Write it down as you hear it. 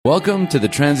Welcome to the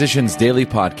Transitions Daily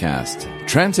podcast.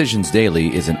 Transitions Daily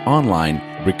is an online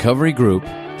recovery group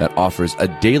that offers a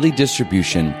daily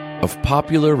distribution of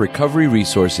popular recovery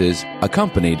resources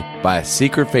accompanied by a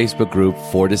secret Facebook group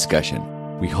for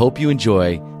discussion. We hope you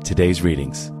enjoy today's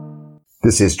readings.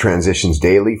 This is Transitions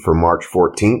Daily for March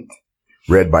 14th,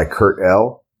 read by Kurt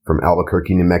L. from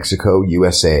Albuquerque, New Mexico,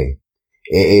 USA.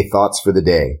 AA Thoughts for the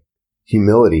Day.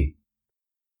 Humility.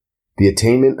 The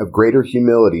attainment of greater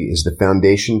humility is the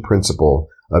foundation principle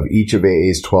of each of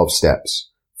AA's 12 steps,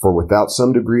 for without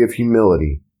some degree of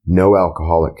humility, no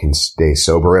alcoholic can stay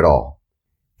sober at all.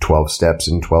 12 Steps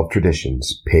and 12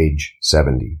 Traditions, page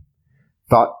 70.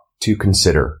 Thought to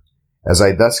consider. As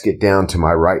I thus get down to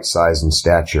my right size and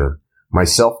stature, my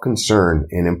self-concern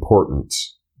and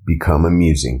importance become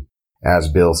amusing. As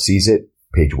Bill sees it,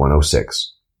 page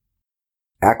 106.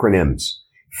 Acronyms.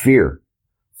 Fear.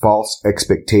 False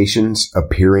expectations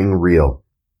appearing real.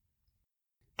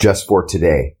 Just for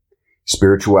today.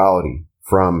 Spirituality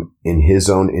from In His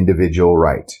Own Individual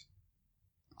Right.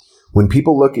 When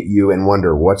people look at you and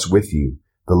wonder what's with you,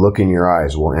 the look in your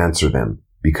eyes will answer them,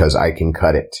 because I can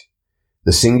cut it.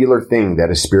 The singular thing that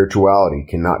is spirituality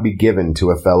cannot be given to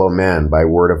a fellow man by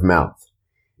word of mouth.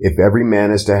 If every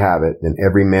man is to have it, then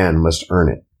every man must earn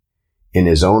it. In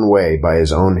his own way, by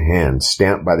his own hand,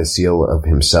 stamped by the seal of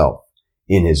himself.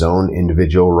 In his own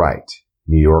individual right.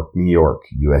 New York,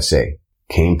 USA.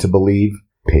 Came to Believe,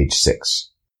 page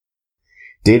 6.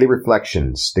 Daily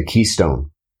Reflections, the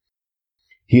Keystone.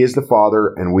 He is the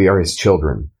Father, and we are His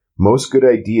children. Most good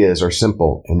ideas are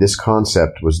simple, and this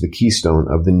concept was the keystone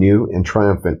of the new and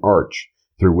triumphant arch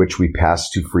through which we pass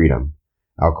to freedom.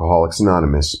 Alcoholics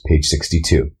Anonymous, page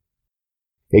 62.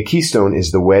 A keystone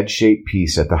is the wedge-shaped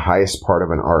piece at the highest part of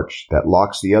an arch that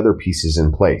locks the other pieces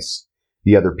in place.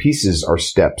 The other pieces are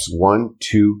steps 1,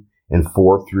 2, and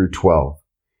 4 through 12.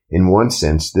 In one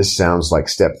sense, this sounds like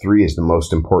step 3 is the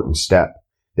most important step,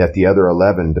 that the other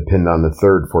 11 depend on the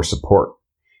third for support.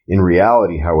 In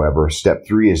reality, however, step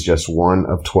 3 is just one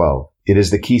of 12. It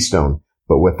is the keystone,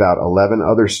 but without 11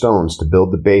 other stones to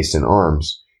build the base and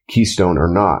arms, keystone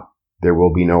or not, there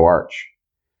will be no arch.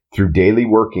 Through daily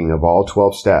working of all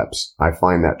 12 steps, I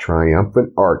find that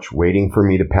triumphant arch waiting for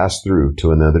me to pass through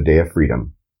to another day of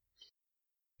freedom.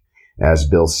 As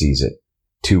Bill sees it,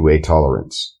 two-way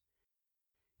tolerance.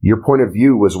 Your point of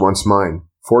view was once mine.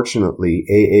 Fortunately,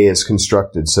 AA is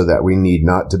constructed so that we need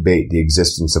not debate the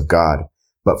existence of God,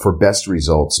 but for best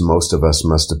results, most of us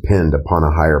must depend upon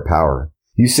a higher power.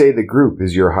 You say the group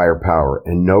is your higher power,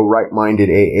 and no right-minded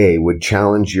AA would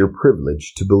challenge your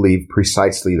privilege to believe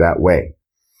precisely that way.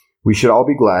 We should all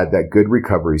be glad that good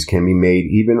recoveries can be made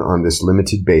even on this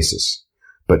limited basis.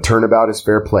 But turnabout is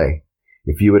fair play.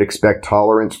 If you would expect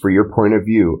tolerance for your point of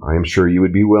view, I am sure you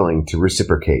would be willing to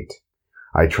reciprocate.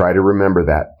 I try to remember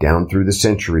that, down through the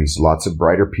centuries, lots of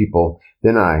brighter people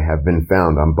than I have been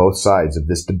found on both sides of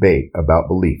this debate about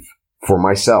belief. For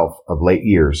myself, of late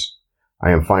years,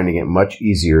 I am finding it much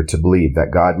easier to believe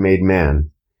that God made man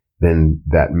than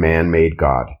that man made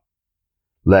God.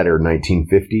 Letter,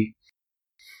 1950.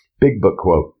 Big Book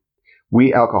quote.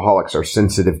 We alcoholics are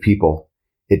sensitive people.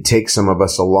 It takes some of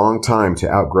us a long time to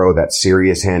outgrow that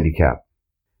serious handicap.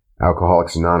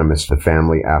 Alcoholics Anonymous, The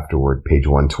Family Afterward, page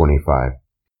 125.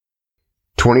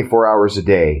 24 hours a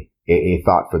day, AA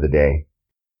Thought for the Day.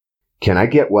 Can I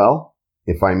get well?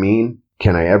 If I mean,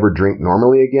 can I ever drink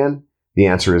normally again? The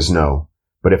answer is no.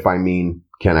 But if I mean,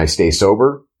 can I stay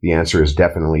sober? The answer is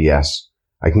definitely yes.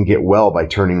 I can get well by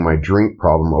turning my drink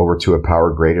problem over to a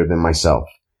power greater than myself.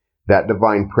 That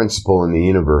divine principle in the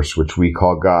universe which we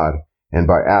call God, and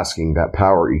by asking that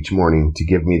power each morning to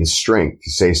give me the strength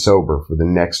to stay sober for the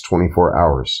next 24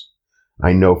 hours.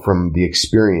 I know from the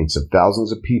experience of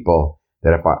thousands of people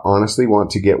that if I honestly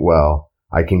want to get well,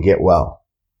 I can get well.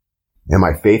 Am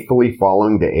I faithfully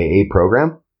following the AA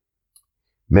program?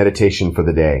 Meditation for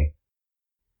the day.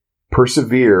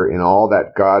 Persevere in all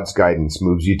that God's guidance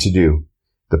moves you to do.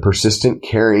 The persistent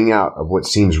carrying out of what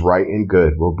seems right and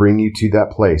good will bring you to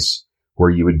that place where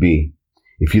you would be.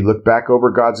 If you look back over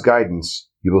God's guidance,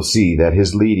 you will see that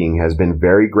His leading has been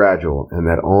very gradual, and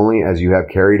that only as you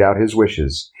have carried out His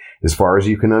wishes, as far as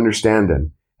you can understand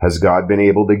them, has God been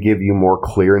able to give you more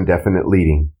clear and definite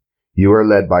leading. You are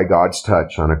led by God's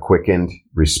touch on a quickened,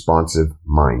 responsive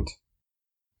mind.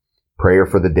 Prayer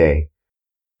for the day.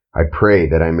 I pray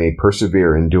that I may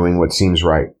persevere in doing what seems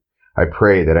right. I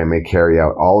pray that I may carry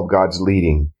out all of God's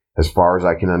leading as far as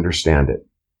I can understand it.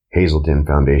 Hazelden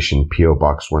Foundation, P.O.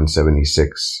 Box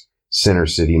 176, Center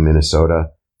City, Minnesota,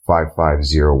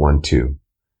 55012.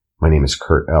 My name is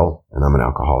Kurt L., and I'm an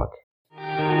alcoholic.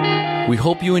 We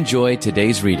hope you enjoy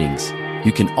today's readings.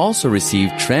 You can also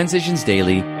receive Transitions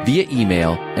Daily via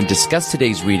email and discuss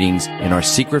today's readings in our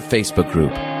secret Facebook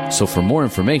group. So for more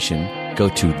information, go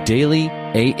to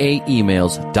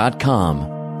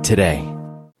dailyaaemails.com today.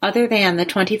 Other than the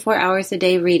 24 hours a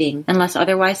day reading, unless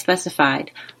otherwise specified,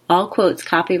 all quotes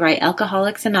copyright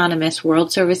Alcoholics Anonymous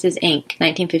World Services, Inc.,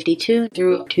 1952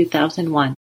 through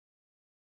 2001.